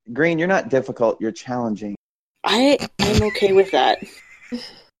 Look, Green, you're not difficult. You're challenging. I'm okay with that.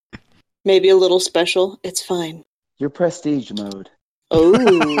 Maybe a little special. It's fine. You're prestige mode.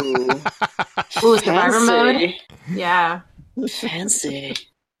 Oh, survivor mode. Yeah, fancy.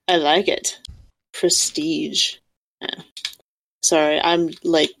 I like it. Prestige. Yeah. Sorry, I'm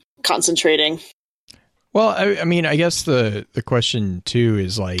like concentrating. Well, I mean, I guess the question too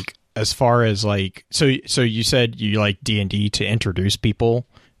is like, as far as like, so you said you like D&D to introduce people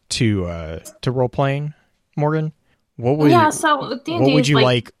to role playing, Morgan. What would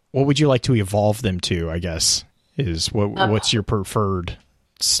you like to evolve them to? I guess is what's your preferred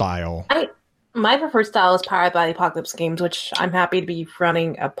style? My preferred style is Powered by the Apocalypse Games, which I'm happy to be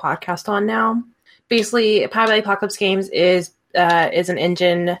running a podcast on now. Basically, Powered by the Apocalypse Games is an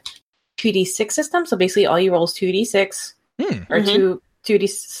engine 2d6 system. So basically, all you roll is 2d6 or 2d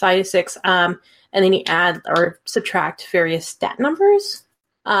side 6, and then you add or subtract various stat numbers,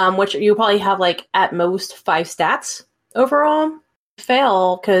 which you probably have like at most 5 stats overall.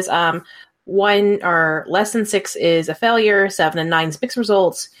 Fail because 1 or less than 6 is a failure, 7 and 9 is mixed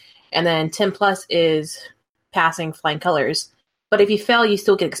results, and then 10 plus is passing, flying colors. But if you fail, you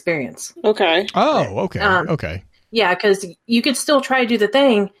still get experience. Okay. Oh, okay. Okay. Yeah, because you could still try to do the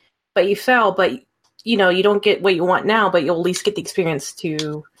thing, but you fail, but you know, you don't get what you want now, but you'll at least get the experience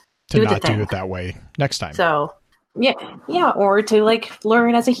to do not do it that way next time. So, yeah, or to like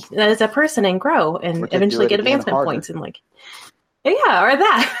learn as a person and grow and eventually get advancement points and like, yeah, or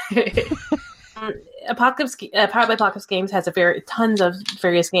that. Powered by Apocalypse Games has tons of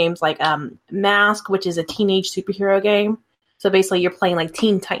various games like Mask, which is a teenage superhero game. So basically, you're playing like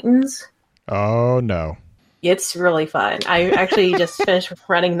Teen Titans. Oh no! It's really fun. I actually just finished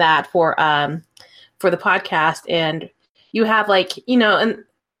running that for the podcast, and you have like, you know,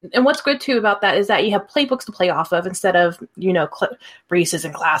 and what's good too about that is that you have playbooks to play off of instead of, you know, races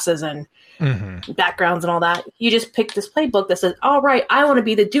and classes and backgrounds and all that. You just pick this playbook that says, all right, I want to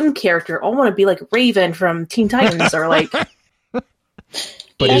be the Doom character. I want to be like Raven from Teen Titans or like.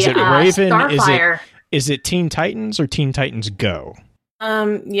 But is it Raven? Starfire. Is it Teen Titans or Teen Titans Go?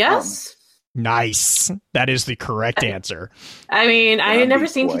 Yes. Nice. That is the correct answer. I mean, I've never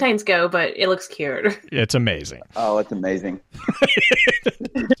seen Teen Titans Go, but it looks cute. It's amazing. Oh, it's amazing.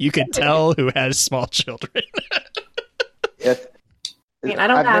 You can tell who has small children. I mean, I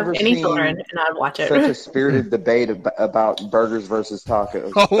don't have any children, and I'd watch it. Such a spirited debate about burgers versus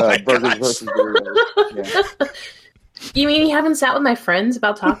tacos. Oh my burgers versus burritos. Yeah. You mean you haven't sat with my friends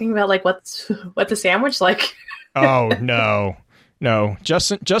about talking about like what's a sandwich like? Oh no.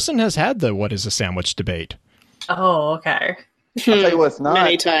 Justin has had the what is a sandwich debate. Oh, okay. I'll tell you what, it's not.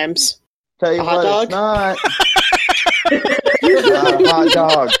 Many times. Tell you a hot dog? It's not. It's not a hot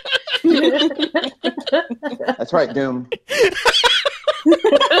dog. That's right, Doom.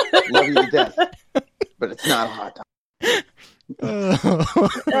 Love you to death, but it's not a hot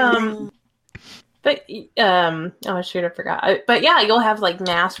dog. But oh shoot, I forgot. But yeah, you'll have like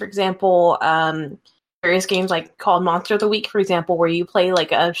Mass, for example. Various games like called Monster of the Week, for example, where you play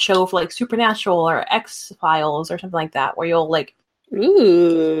like a show for like Supernatural or X-Files or something like that, where you'll like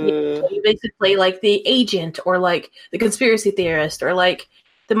you basically play like the agent or like the conspiracy theorist or like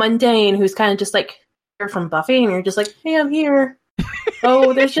the mundane who's kind of just like you're from Buffy and you're just like, hey, I'm here.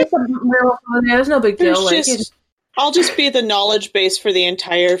 Oh, there's just a werewolf over there. There's no big deal. I'll just be the knowledge base for the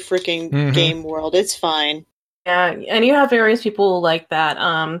entire freaking game world. It's fine. Yeah, and you have various people like that.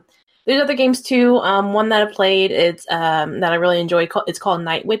 There's other games too. One that I played, it's that I really enjoy. It's called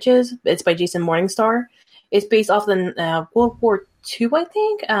Night Witches. It's by Jason Morningstar. It's based off the World War II, I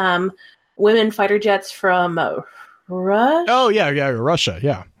think. Women fighter jets from Russia. Oh yeah, Russia,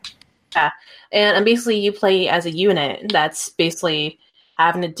 yeah. Yeah, and basically you play as a unit that's basically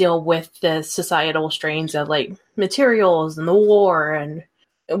having to deal with the societal strains of like materials and the war. And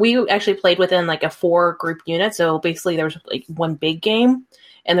we actually played within like a 4-group unit. So basically there was like one big game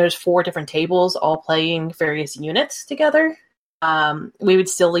and there's 4 different tables all playing various units together. We would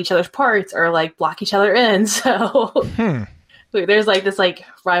steal each other's parts or like block each other in. So there's like this like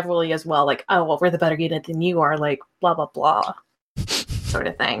rivalry as well. Like, oh, well, we're the better unit than you are. Like blah, blah, blah sort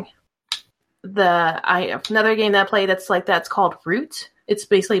of thing. Another game that I play that's like that's called Root. It's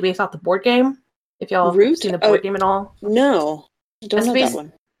basically based off the board game. If y'all have seen the board game at all. No. I don't know that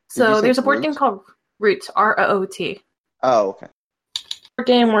one. So there's a board game called Root, ROOT. Oh, okay. Board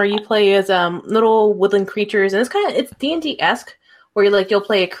game where you play as little woodland creatures, and it's D&D-esque, where you'll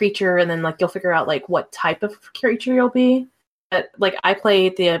play a creature and then like you'll figure out like what type of creature you'll be. But like I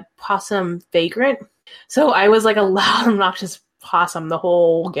played the possum vagrant, so I was like a loud, obnoxious possum the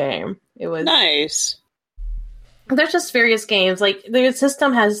whole game. It was nice. There's just various games. Like the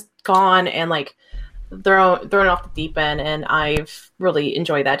system has gone and like thrown off the deep end, and I've really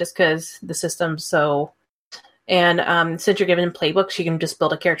enjoyed that just because the system's so. And since you're given playbooks, you can just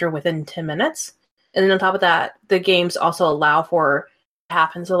build a character within 10 minutes. And then on top of that, the games also allow for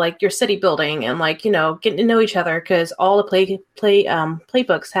happen. So like your city building and like getting to know each other because all the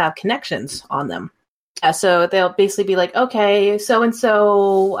playbooks have connections on them. So they'll basically be like, okay, so and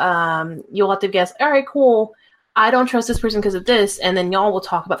so, you'll have to guess. All right, cool. I don't trust this person because of this, and then y'all will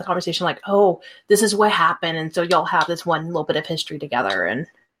talk about the conversation like, oh, this is what happened, and so y'all have this one little bit of history together, and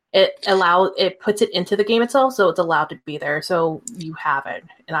it puts it into the game itself, so it's allowed to be there, so you have it.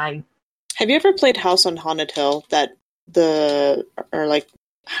 And have you ever played House on Haunted Hill? I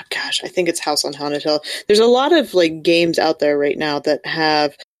think it's House on Haunted Hill. There's a lot of like games out there right now that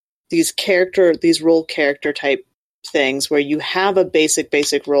have these role character type things where you have a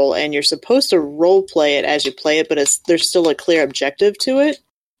basic role and you're supposed to role play it as you play it, but there's still a clear objective to it.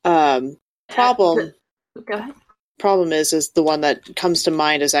 Problem is the one that comes to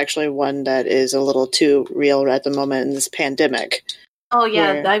mind is actually one that is a little too real at the moment in this pandemic. Oh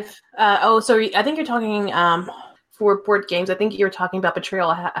yeah, so I think you're talking for board games. I think you're talking about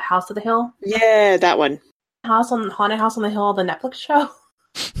Betrayal: A House of the Hill. Yeah, that one. Haunted House on the Hill, the Netflix show.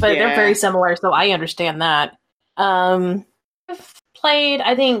 But they're very similar, so I understand that. I've played,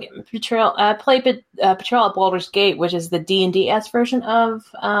 I think, Betrayal at Baldur's Gate, which is the D&D-esque version of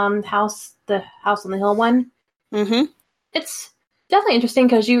the House on the Hill one. Mm-hmm. It's definitely interesting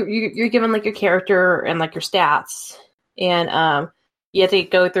because you're given like your character and like your stats, and you have to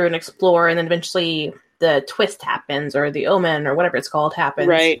go through and explore, and then eventually the twist happens, or the omen, or whatever it's called, happens.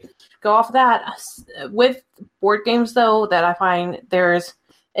 Right. Go off of that. With board games, though, that I find there's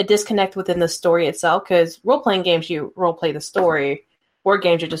a disconnect within the story itself, because role-playing games, you role-play the story. Board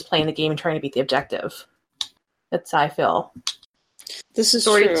games, you're just playing the game and trying to beat the objective. That's how I feel. This is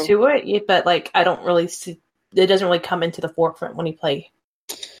story true. to it, but like I don't really see, it doesn't really come into the forefront when you play.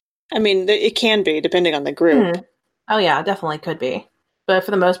 I mean, it can be, depending on the group. Oh yeah, definitely could be. But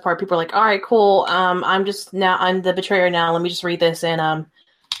for the most part, people are like, all right, cool, I'm the betrayer now, let me just read this and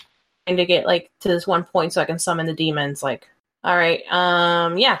trying to get like to this one point so I can summon the demons. Like, all right,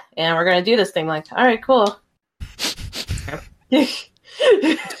 yeah, and we're gonna do this thing. Like, all right, cool.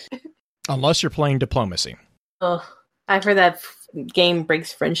 Unless you're playing diplomacy. Oh, I've heard that game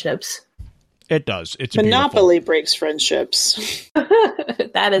breaks friendships. It does. It's Monopoly breaks friendships.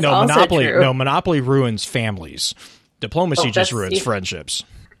 That is also true. No, Monopoly ruins families. Diplomacy just ruins friendships.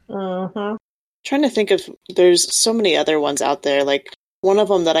 Mm-hmm. Trying to think of, there's so many other ones out there. Like one of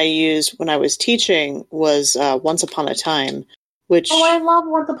them that I used when I was teaching was Once Upon a Time, which I love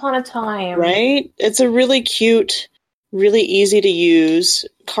Once Upon a Time. Right? It's a really cute, really easy to use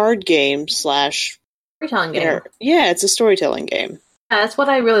card game / storytelling game. Yeah, it's a storytelling game. That's what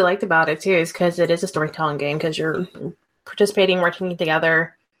I really liked about it too, is because it is a storytelling game. Because you're participating, working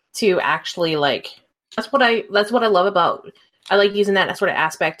together to actually like. That's what I love about. I like using that sort of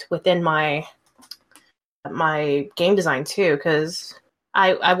aspect within my game design too, because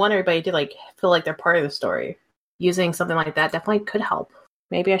I want everybody to like feel like they're part of the story. Using something like that definitely could help.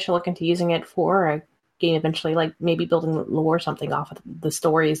 Maybe I should look into using it for a game eventually, like maybe building lore or something off of the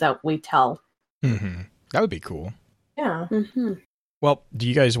stories that we tell. Mm-hmm. That would be cool. Yeah. Mm-hmm. Well, do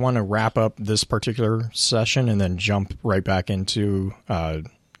you guys want to wrap up this particular session and then jump right back into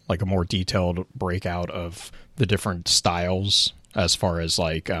like a more detailed breakout of the different styles as far as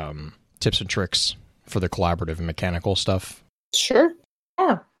like tips and tricks for the collaborative and mechanical stuff? Sure.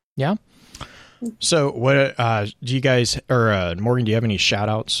 Yeah. Yeah. So what do you guys, or Morgan, do you have any shout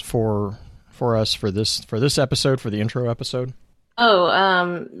outs for us for this episode, for the intro episode?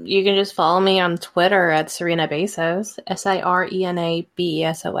 Oh, you can just follow me on Twitter at Serena Bezos,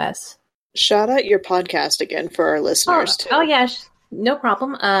 SirenaBesos. Shout out your podcast again for our listeners too. Oh yeah, no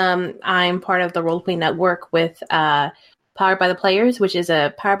problem. I'm part of the Roleplay Network with Powered by the Players, which is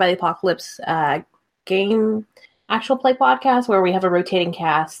a Powered by the Apocalypse game actual play podcast where we have a rotating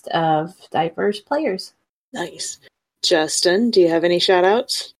cast of diverse players. Nice. Justin, do you have any shout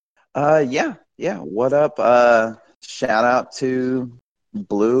outs? Yeah. What up? Shout out to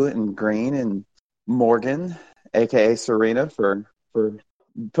Blue and Green and Morgan, aka Serena, for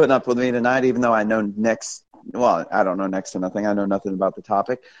putting up with me tonight, even though I know I don't know next to nothing. I know nothing about the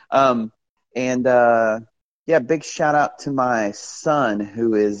topic. Big shout out to my son,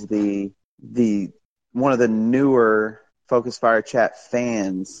 who is the one of the newer Focus Fire Chat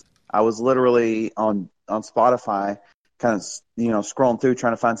fans. I was literally on Spotify, kind of scrolling through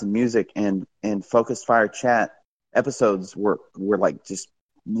trying to find some music, and Focus Fire Chat episodes were like just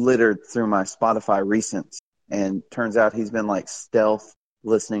littered through my Spotify recents, and turns out he's been like stealth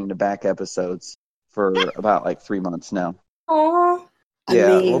listening to back episodes for about like 3 months now. Aww.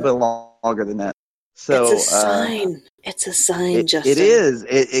 Yeah, a little bit longer than that. So it's a sign. It's a sign, Justin. It is.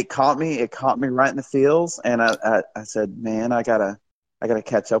 It caught me. It caught me right in the feels, and I said, man, I gotta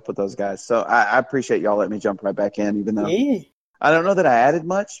catch up with those guys. So I appreciate y'all letting me jump right back in, even though I don't know that I added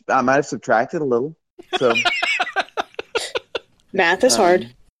much. I might have subtracted a little. So math is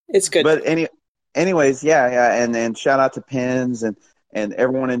hard. It's good. But anyways, yeah, and shout out to Pins and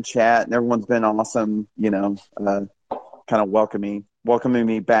everyone in chat, and everyone's been awesome. Kind of welcoming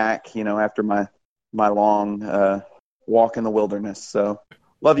me back. After my long walk in the wilderness. So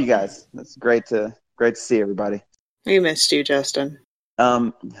love you guys. It's great to see everybody. We missed you, Justin.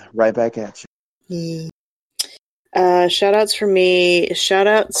 Right back at you. Shout outs for me. Shout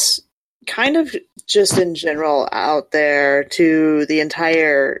outs kind of just in general out there to the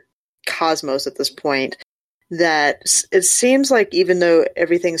entire cosmos at this point, that it seems like even though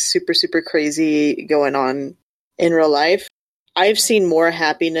everything's super, super crazy going on in real life, I've seen more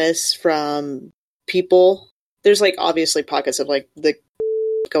happiness from people. There's like obviously pockets of like the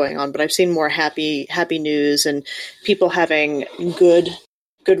going on, but I've seen more happy news and people having good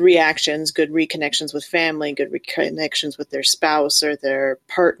reactions, good reconnections with family, good reconnections with their spouse or their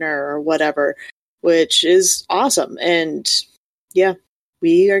partner or whatever, which is awesome. And yeah,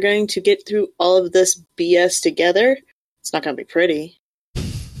 we are going to get through all of this BS together. It's not going to be pretty,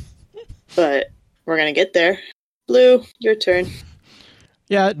 but we're going to get there. Blue, your turn.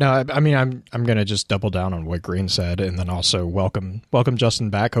 Yeah, no, I mean, I'm going to just double down on what Green said, and then also welcome Justin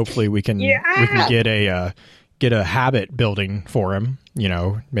back. Hopefully we can get a habit building for him.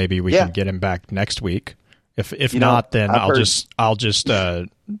 Maybe we can get him back next week. If not, then I'll just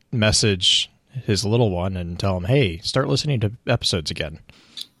message his little one and tell him, hey, start listening to episodes again.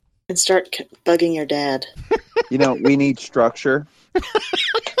 And start bugging your dad. We need structure.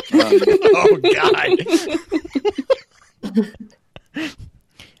 Oh, God.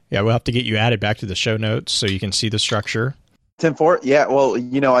 Yeah, we'll have to get you added back to the show notes so you can see the structure. 10-4? Yeah, well,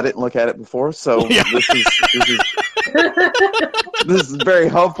 I didn't look at it before, so this is This is very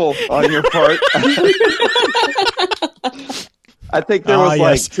helpful on your part. I think there was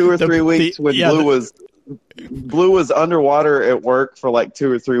like 2 or 3 weeks when Blue was underwater at work for like 2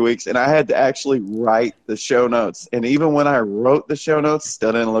 or 3 weeks, and I had to actually write the show notes. And even when I wrote the show notes,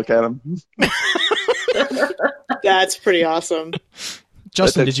 still didn't look at them. That's pretty awesome.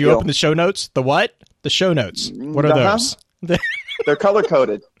 Justin, did you open the show notes? The what? The show notes. What are those? They're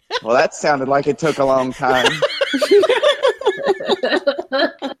color-coded. Well, that sounded like it took a long time.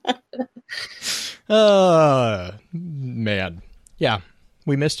 Man. Yeah,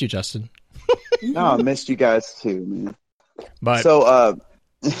 we missed you, Justin. No, I missed you guys too, man. But so,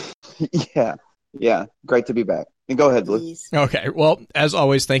 yeah, great to be back. And go ahead, Blue. Okay, well, as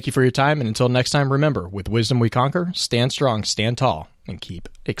always, thank you for your time, and until next time, remember, with wisdom we conquer, stand strong, stand tall, and keep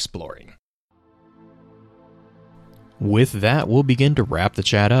exploring. With that, we'll begin to wrap the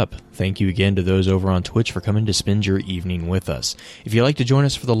chat up. Thank you again to those over on Twitch for coming to spend your evening with us. If you'd like to join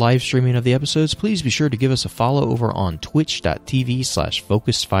us for the live streaming of the episodes, please be sure to give us a follow over on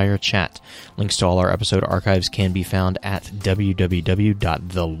twitch.tv/FocusFireChat. Links to all our episode archives can be found at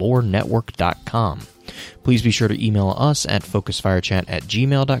www.thelorenetwork.com. Please be sure to email us at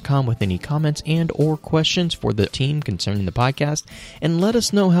focusfirechat@gmail.com with any comments and or questions for the team concerning the podcast, and let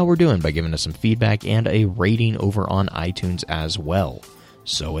us know how we're doing by giving us some feedback and a rating over on iTunes as well.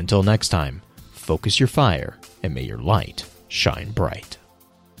 So until next time, focus your fire and may your light shine bright.